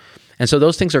discourse. And so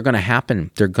those things are going to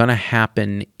happen. They're going to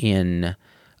happen in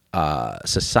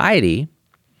society.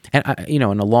 And,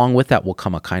 and along with that will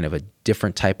come a kind of a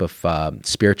different type of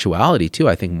spirituality too.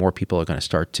 I think more people are going to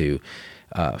start to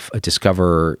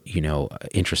discover,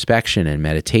 introspection and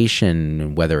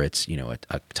meditation, whether it's,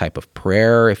 a type of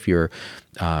prayer if you're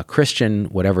Christian,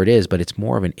 whatever it is, but it's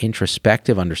more of an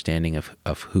introspective understanding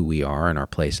of who we are and our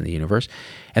place in the universe.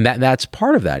 And that's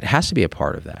part of that. It has to be a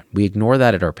part of that. We ignore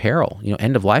that at our peril.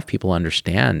 End of life people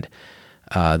understand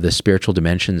the spiritual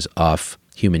dimensions of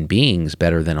human beings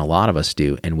better than a lot of us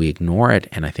do, and we ignore it,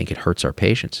 and I think it hurts our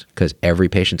patients because every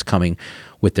patient's coming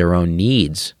with their own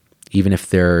needs. Even if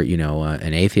they're,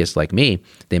 an atheist like me,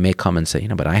 they may come and say,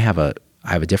 but I have a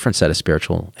different set of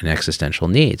spiritual and existential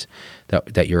needs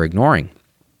that you're ignoring,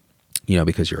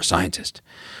 because you're a scientist.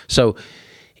 So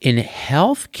in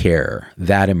healthcare,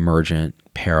 that emergent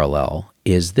parallel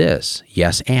is this: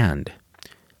 yes, and.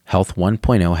 Health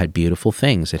 1.0 had beautiful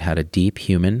things. It had a deep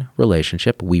human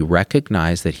relationship. We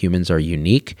recognize that humans are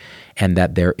unique and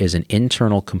that there is an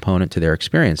internal component to their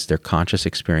experience, their conscious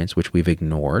experience, which we've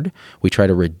ignored. We try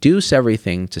to reduce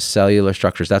everything to cellular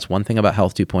structures. That's one thing about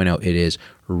Health 2.0. It is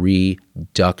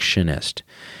reductionist.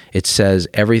 It says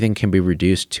everything can be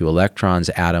reduced to electrons,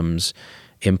 atoms,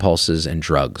 impulses, and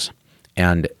drugs.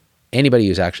 And anybody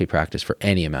who's actually practiced for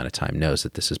any amount of time knows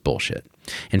that this is bullshit.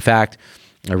 In fact,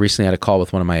 I recently had a call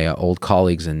with one of my old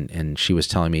colleagues, and she was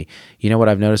telling me, what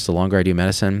I've noticed the longer I do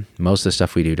medicine, most of the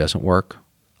stuff we do doesn't work.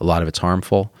 A lot of it's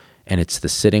harmful, and it's the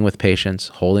sitting with patients,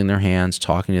 holding their hands,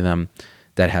 talking to them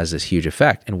that has this huge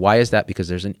effect. And why is that? Because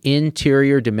there's an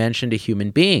interior dimension to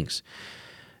human beings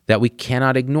that we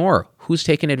cannot ignore. Who's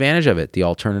taking advantage of it? The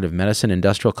alternative medicine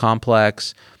industrial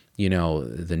complex, the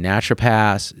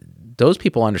naturopaths. Those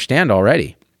people understand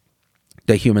already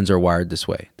that humans are wired this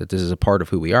way, that this is a part of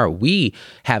who we are. We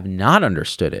have not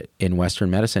understood it in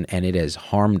Western medicine, and it has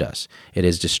harmed us. It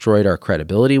has destroyed our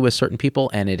credibility with certain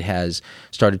people, and it has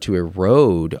started to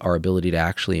erode our ability to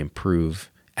actually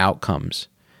improve outcomes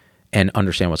and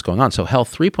understand what's going on. So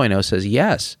Health 3.0 says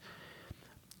yes.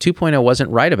 2.0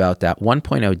 wasn't right about that.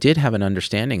 1.0 did have an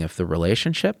understanding of the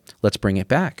relationship. Let's bring it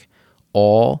back.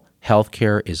 All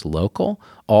healthcare is local.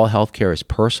 All healthcare is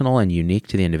personal and unique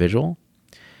to the individual.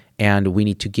 And we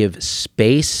need to give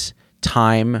space,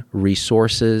 time,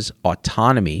 resources,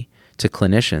 autonomy to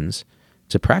clinicians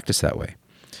to practice that way.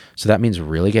 So that means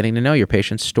really getting to know your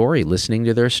patient's story, listening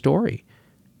to their story,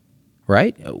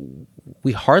 right?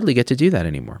 We hardly get to do that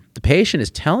anymore. The patient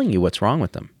is telling you what's wrong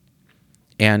with them,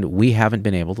 and we haven't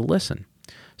been able to listen.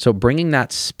 So bringing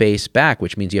that space back,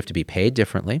 which means you have to be paid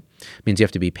differently, means you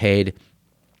have to be paid.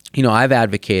 I've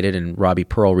advocated, and Robbie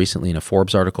Pearl recently in a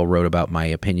Forbes article wrote about my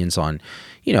opinions on,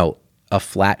 a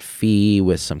flat fee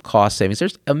with some cost savings.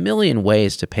 There's a million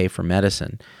ways to pay for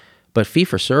medicine, but fee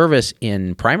for service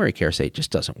in primary care, say,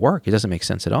 just doesn't work. It doesn't make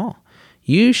sense at all.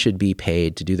 You should be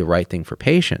paid to do the right thing for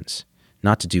patients,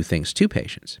 not to do things to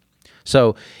patients.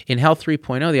 So in Health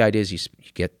 3.0, the idea is you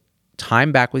get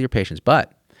time back with your patients,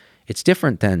 but it's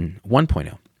different than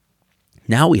 1.0.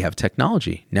 Now we have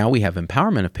technology. Now we have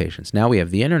empowerment of patients. Now we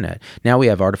have the internet. Now we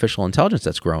have artificial intelligence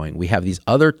that's growing. We have these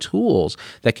other tools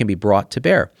that can be brought to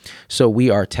bear. So we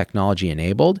are technology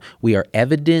enabled. We are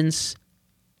evidence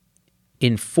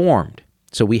informed.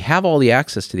 So we have all the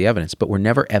access to the evidence, but we're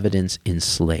never evidence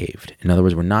enslaved. In other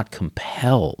words, we're not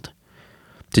compelled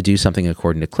to do something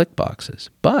according to click boxes,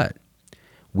 but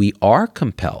we are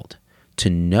compelled to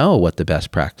know what the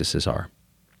best practices are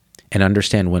and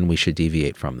understand when we should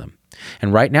deviate from them.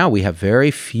 And right now, we have very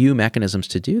few mechanisms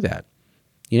to do that.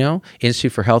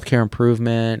 Institute for Healthcare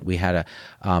Improvement, we had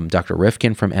Dr.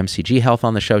 Rifkin from MCG Health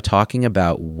on the show talking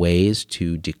about ways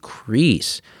to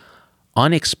decrease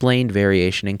unexplained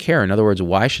variation in care. In other words,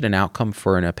 why should an outcome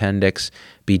for an appendix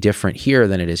be different here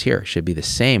than it is here? It should be the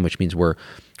same, which means we're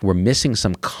missing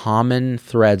some common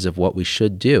threads of what we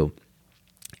should do.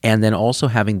 And then also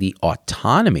having the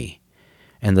autonomy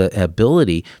and the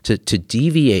ability to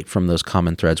deviate from those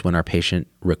common threads when our patient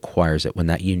requires it, when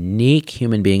that unique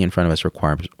human being in front of us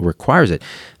requires it.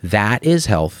 That is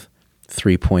Health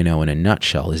 3.0 in a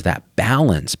nutshell, is that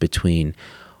balance between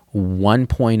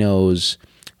 1.0's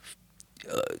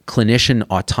clinician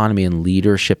autonomy and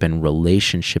leadership and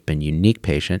relationship and unique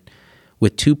patient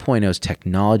with 2.0's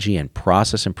technology and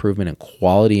process improvement and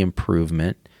quality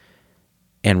improvement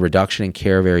and reduction in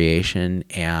care variation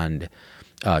and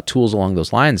tools along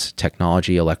those lines,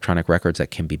 technology, electronic records that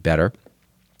can be better.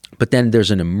 But then there's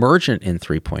an emergent in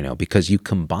 3.0 because you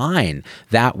combine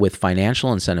that with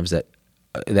financial incentives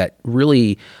that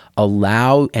really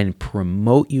allow and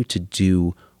promote you to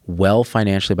do well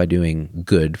financially by doing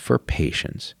good for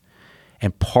patients.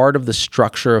 And part of the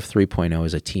structure of 3.0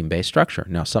 is a team-based structure.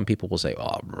 Now, some people will say,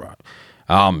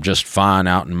 I'm just fine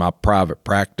out in my private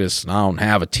practice and I don't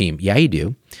have a team. Yeah, you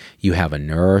do. You have a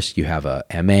nurse, you have a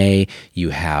MA,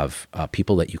 you have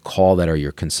people that you call that are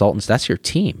your consultants. That's your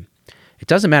team. It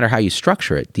doesn't matter how you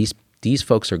structure it. These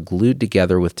folks are glued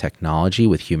together with technology,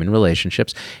 with human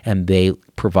relationships, and they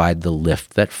provide the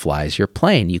lift that flies your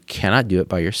plane. You cannot do it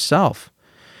by yourself.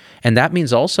 And that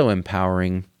means also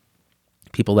empowering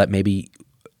people that maybe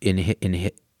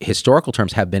in historical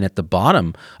terms have been at the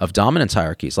bottom of dominance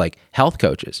hierarchies, like health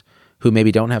coaches who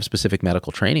maybe don't have specific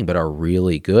medical training but are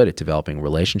really good at developing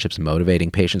relationships,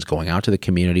 motivating patients, going out to the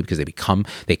community because they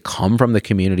come from the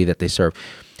community that they serve,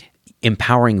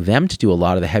 empowering them to do a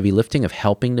lot of the heavy lifting of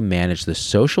helping to manage the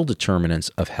social determinants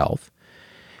of health,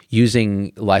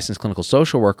 using licensed clinical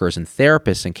social workers and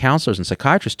therapists and counselors and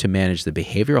psychiatrists to manage the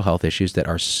behavioral health issues that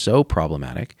are so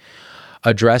problematic,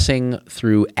 addressing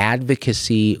through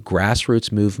advocacy,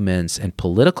 grassroots movements, and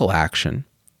political action,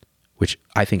 which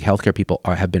I think healthcare people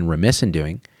have been remiss in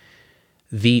doing,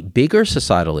 the bigger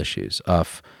societal issues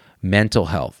of mental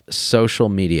health, social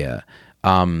media,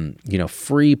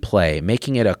 free play,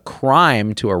 making it a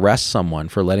crime to arrest someone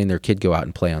for letting their kid go out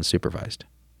and play unsupervised.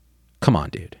 Come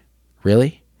on, dude.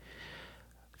 Really?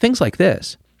 Things like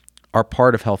this are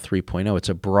part of Health 3.0. It's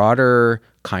a broader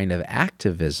kind of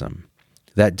activism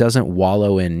that doesn't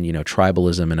wallow in,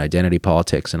 tribalism and identity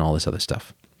politics and all this other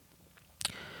stuff.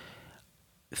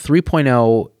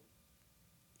 3.0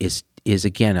 is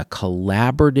again a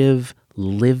collaborative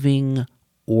living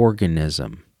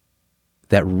organism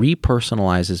that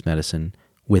repersonalizes medicine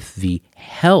with the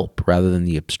help rather than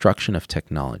the obstruction of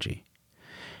technology.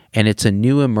 And it's a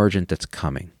new emergent that's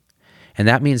coming. And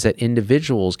that means that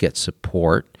individuals get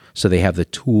support so they have the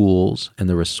tools and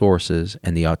the resources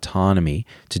and the autonomy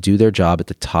to do their job at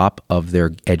the top of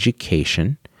their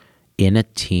education in a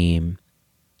team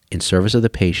in service of the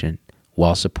patient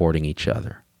while supporting each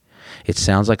other. It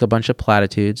sounds like a bunch of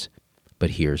platitudes,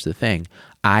 but here's the thing.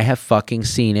 I have fucking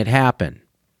seen it happen.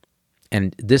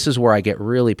 And this is where I get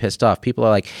really pissed off. People are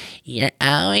like, you're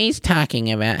always talking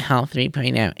about Health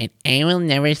 3.0, and I will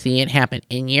never see it happen.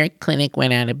 And your clinic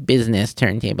went out of business,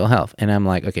 Turntable Health. And I'm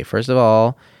like, okay, first of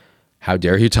all, how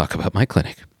dare you talk about my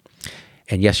clinic?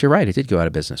 And yes, you're right. It did go out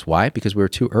of business. Why? Because we were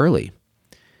too early.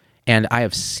 And I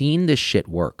have seen this shit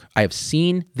work.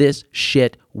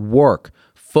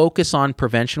 Focus on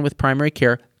prevention with primary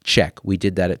care. Check. We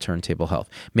did that at Turntable Health.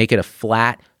 Make it a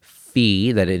flat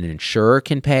fee that an insurer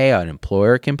can pay, an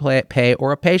employer can pay,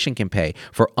 or a patient can pay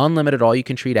for unlimited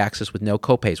all-you-can-treat access with no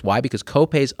copays. Why? Because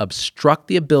copays obstruct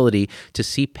the ability to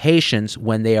see patients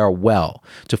when they are well,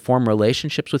 to form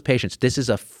relationships with patients. This is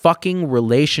a fucking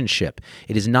relationship.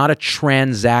 It is not a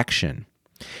transaction.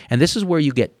 And this is where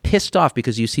you get pissed off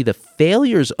because you see the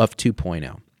failures of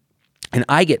 2.0. And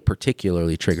I get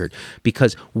particularly triggered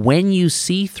because when you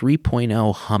see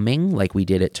 3.0 humming like we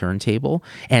did at Turntable,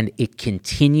 and it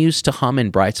continues to hum in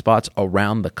bright spots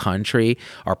around the country,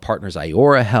 our partners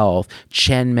Iora Health,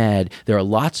 ChenMed, there are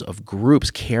lots of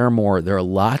groups, CareMore, there are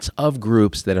lots of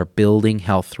groups that are building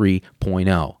Health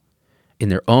 3.0 in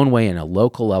their own way in a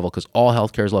local level because all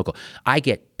healthcare is local. I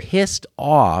get pissed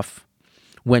off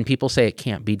when people say it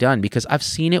can't be done because I've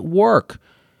seen it work.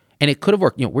 And it could have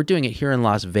worked. We're doing it here in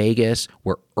Las Vegas.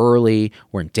 We're early.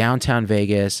 We're in downtown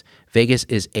Vegas. Vegas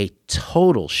is a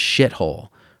total shithole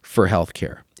for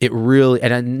healthcare. It really,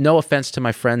 and no offense to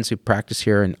my friends who practice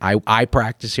here, and I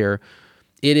practice here,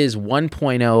 it is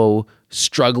 1.0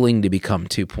 struggling to become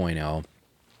 2.0.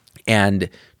 And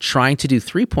trying to do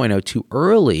 3.0 too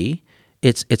early,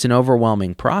 it's an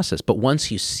overwhelming process. But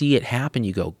once you see it happen,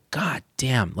 you go, God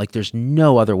damn, like there's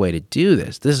no other way to do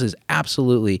this. This is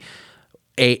absolutely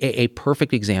a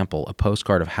perfect example, a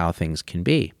postcard of how things can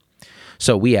be.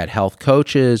 So we had health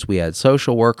coaches, we had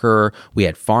social worker, we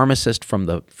had pharmacist from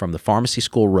the pharmacy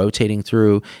school rotating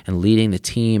through and leading the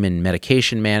team in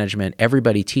medication management.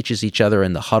 Everybody teaches each other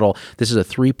in the huddle. This is a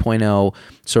 3.0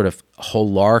 sort of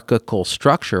holarchical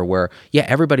structure where,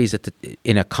 everybody's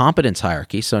in a competence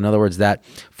hierarchy. So in other words, that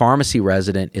pharmacy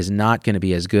resident is not going to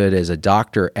be as good as a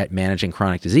doctor at managing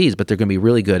chronic disease, but they're going to be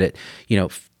really good at,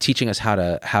 teaching us how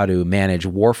to manage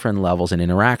warfarin levels and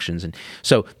interactions. And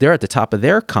so they're at the top of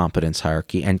their competence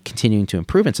hierarchy and continuing to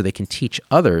improve. And so they can teach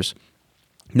others.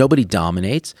 Nobody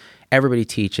dominates. Everybody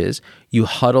teaches. You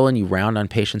huddle and you round on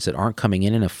patients that aren't coming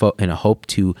in a hope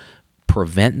to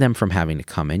prevent them from having to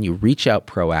come in. You reach out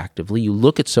proactively. You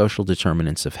look at social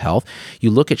determinants of health.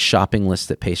 You look at shopping lists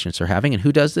that patients are having. And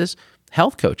who does this?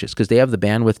 Health coaches, because they have the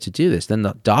bandwidth to do this. Then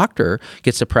the doctor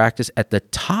gets to practice at the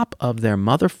top of their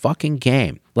motherfucking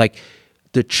game. Like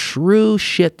the true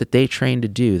shit that they train to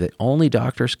do that only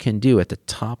doctors can do at the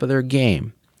top of their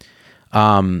game.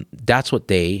 That's what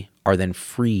they are then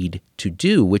freed to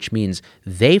do, which means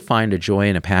they find a joy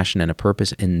and a passion and a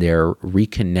purpose in their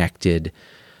reconnected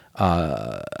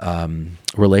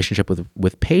relationship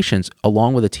with patients,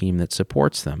 along with a team that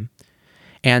supports them.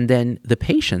 And then the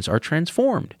patients are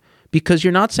transformed, because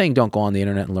you're not saying don't go on the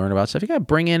internet and learn about stuff. You got to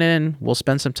bring it in. We'll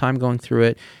spend some time going through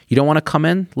it. You don't want to come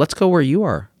in? Let's go where you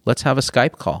are. Let's have a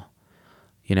Skype call.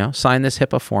 Sign this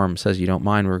HIPAA form, says you don't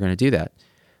mind. We're going to do that.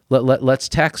 Let's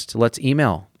text. Let's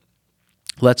email.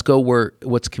 Let's go where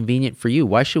what's convenient for you.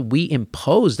 Why should we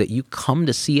impose that you come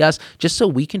to see us just so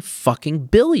we can fucking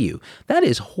bill you? That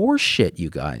is horseshit, you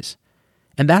guys.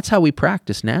 And that's how we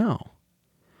practice now.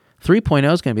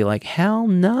 3.0 is going to be like, hell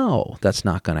no, that's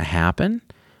not going to happen.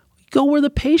 Go where the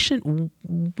patient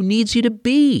needs you to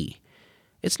be.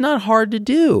 It's not hard to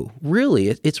do, really.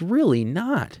 It's really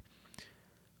not.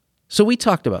 So we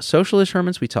talked about social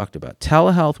determinants, we talked about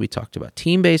telehealth, we talked about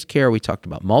team-based care, we talked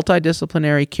about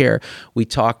multidisciplinary care, we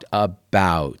talked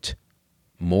about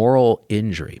moral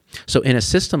injury. So in a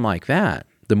system like that,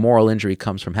 the moral injury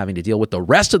comes from having to deal with the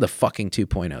rest of the fucking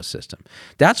 2.0 system.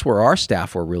 That's where our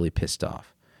staff were really pissed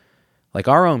off. Like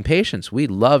our own patients, we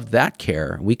loved that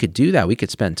care. We could do that. We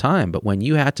could spend time. But when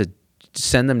you had to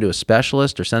send them to a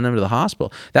specialist or send them to the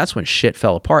hospital, that's when shit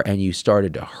fell apart and you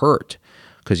started to hurt,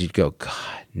 because you'd go,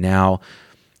 God, now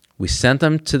we sent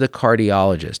them to the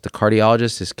cardiologist. The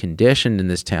cardiologist is conditioned in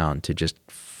this town to just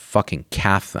fucking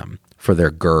cath them for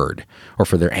their GERD or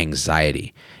for their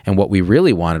anxiety. And what we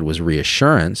really wanted was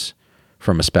reassurance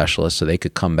from a specialist so they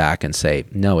could come back and say,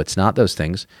 no, it's not those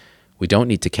things. We don't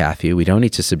need to cath you. We don't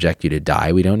need to subject you to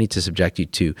die. We don't need to subject you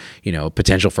to,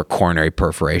 potential for coronary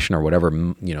perforation or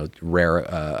whatever, rare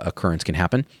occurrence can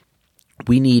happen.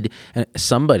 We need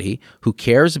somebody who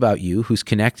cares about you, who's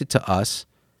connected to us,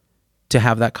 to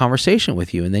have that conversation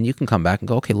with you. And then you can come back and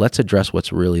go, okay, let's address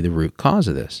what's really the root cause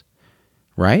of this,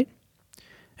 right?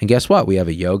 And guess what? We have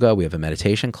a yoga, we have a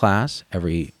meditation class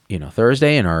every,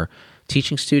 Thursday in our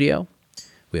teaching studio.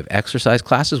 We have exercise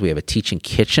classes. We have a teaching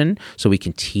kitchen so we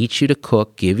can teach you to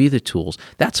cook, give you the tools.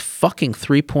 That's fucking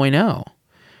 3.0.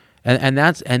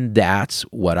 And that's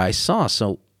what I saw.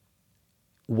 So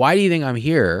why do you think I'm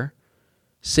here,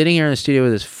 sitting here in the studio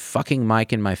with this fucking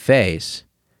mic in my face,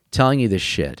 telling you this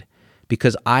shit?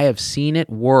 Because I have seen it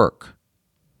work.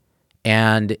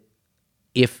 And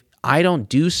if I don't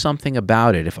do something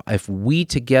about it, if we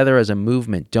together as a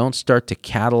movement don't start to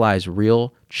catalyze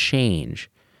real change,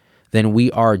 then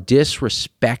we are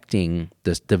disrespecting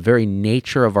the very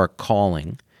nature of our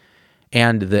calling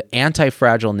and the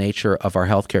anti-fragile nature of our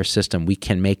healthcare system. We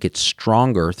can make it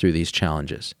stronger through these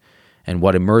challenges. And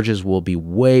what emerges will be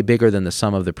way bigger than the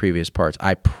sum of the previous parts.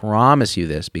 I promise you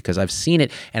this, because I've seen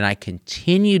it and I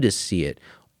continue to see it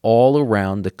all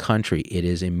around the country. It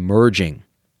is emerging.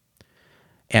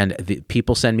 And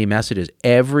people send me messages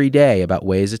every day about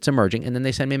ways it's emerging, and then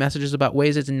they send me messages about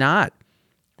ways it's not,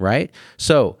 right?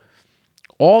 So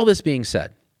all this being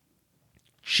said,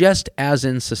 just as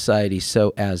in society,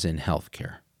 so as in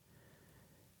healthcare,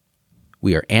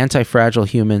 we are anti-fragile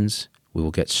humans. We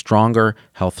will get stronger.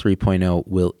 Health 3.0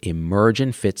 will emerge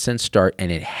in fits and start,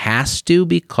 and it has to,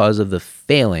 because of the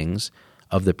failings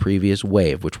of the previous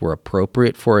wave, which were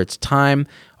appropriate for its time,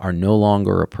 are no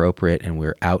longer appropriate, and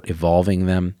we're out evolving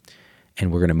them,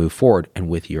 and we're going to move forward. And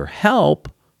with your help,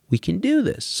 we can do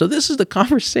this. So this is the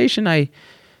conversation I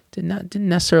didn't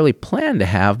necessarily plan to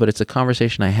have, but it's a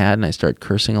conversation I had, and I start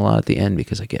cursing a lot at the end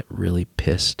because I get really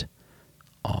pissed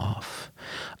off.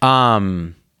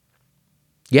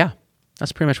 Yeah,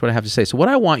 that's pretty much what I have to say. So what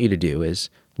I want you to do is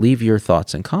leave your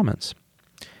thoughts and comments.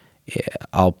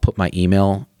 I'll put my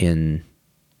email in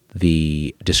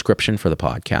the description for the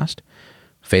podcast.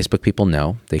 Facebook people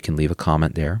know they can leave a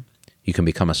comment there. You can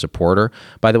become a supporter.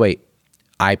 By the way,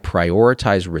 I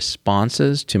prioritize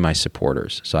responses to my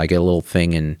supporters. So I get a little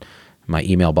thing in my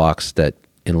email box that,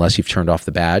 unless you've turned off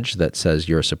the badge that says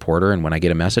you're a supporter, and when I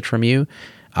get a message from you,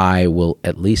 I will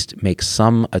at least make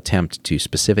some attempt to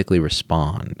specifically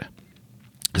respond,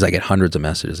 because I get hundreds of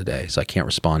messages a day, so I can't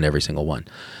respond to every single one.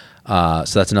 So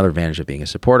that's another advantage of being a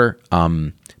supporter.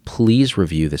 Please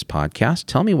review this podcast.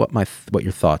 Tell me what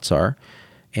your thoughts are,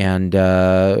 and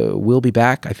we'll be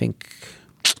back, I think,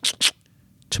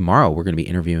 tomorrow. We're going to be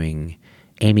interviewing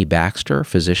Amy Baxter,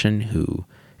 physician who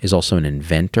is also an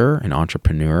inventor, an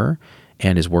entrepreneur,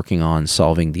 and is working on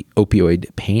solving the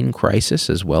opioid pain crisis,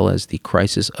 as well as the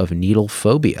crisis of needle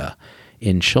phobia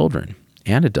in children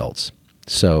and adults.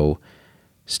 So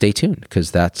stay tuned,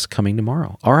 because that's coming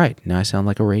tomorrow. All right, now I sound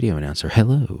like a radio announcer.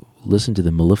 Hello, listen to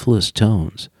the mellifluous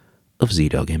tones of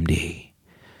ZDogg MD.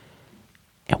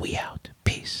 And we out.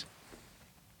 Peace.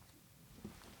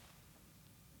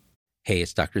 Hey,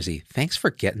 it's Dr. Z. Thanks for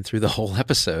getting through the whole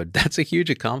episode. That's a huge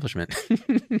accomplishment.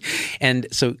 And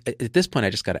so at this point,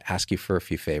 I just got to ask you for a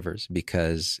few favors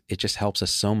because it just helps us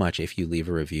so much if you leave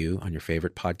a review on your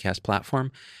favorite podcast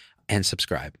platform and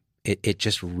subscribe. It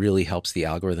just really helps the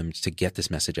algorithms to get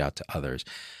this message out to others.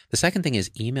 The second thing is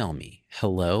email me,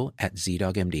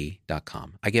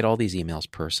 hello@zdogmd.com. I get all these emails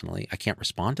personally. I can't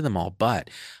respond to them all, but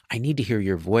I need to hear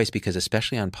your voice because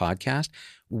especially on podcast,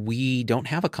 we don't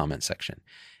have a comment section.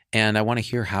 And I want to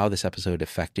hear how this episode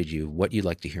affected you, what you'd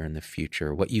like to hear in the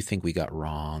future, what you think we got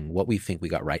wrong, what we think we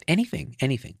got right, anything,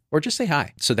 or just say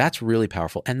hi. So that's really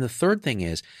powerful. And the third thing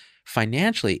is,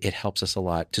 financially, it helps us a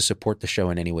lot to support the show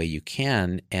in any way you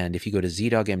can. And if you go to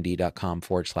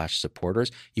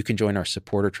zdogmd.com/supporters, you can join our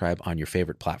supporter tribe on your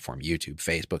favorite platform, YouTube,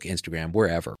 Facebook, Instagram,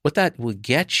 wherever. What that will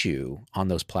get you on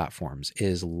those platforms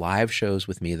is live shows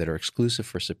with me that are exclusive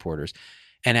for supporters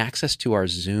and access to our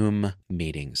Zoom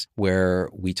meetings where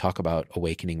we talk about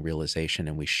awakening realization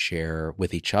and we share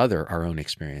with each other our own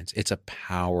experience. It's a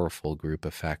powerful group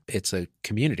effect. It's a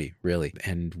community, really.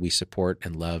 And we support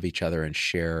and love each other and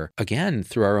share, again,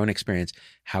 through our own experience,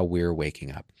 how we're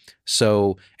waking up.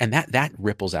 So, and that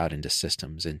ripples out into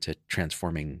systems, into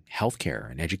transforming healthcare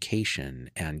and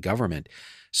education and government.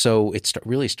 So it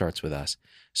really starts with us.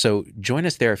 So join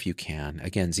us there if you can.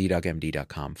 Again,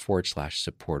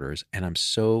 zdogmd.com/supporters. And I'm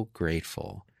so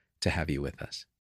grateful to have you with us.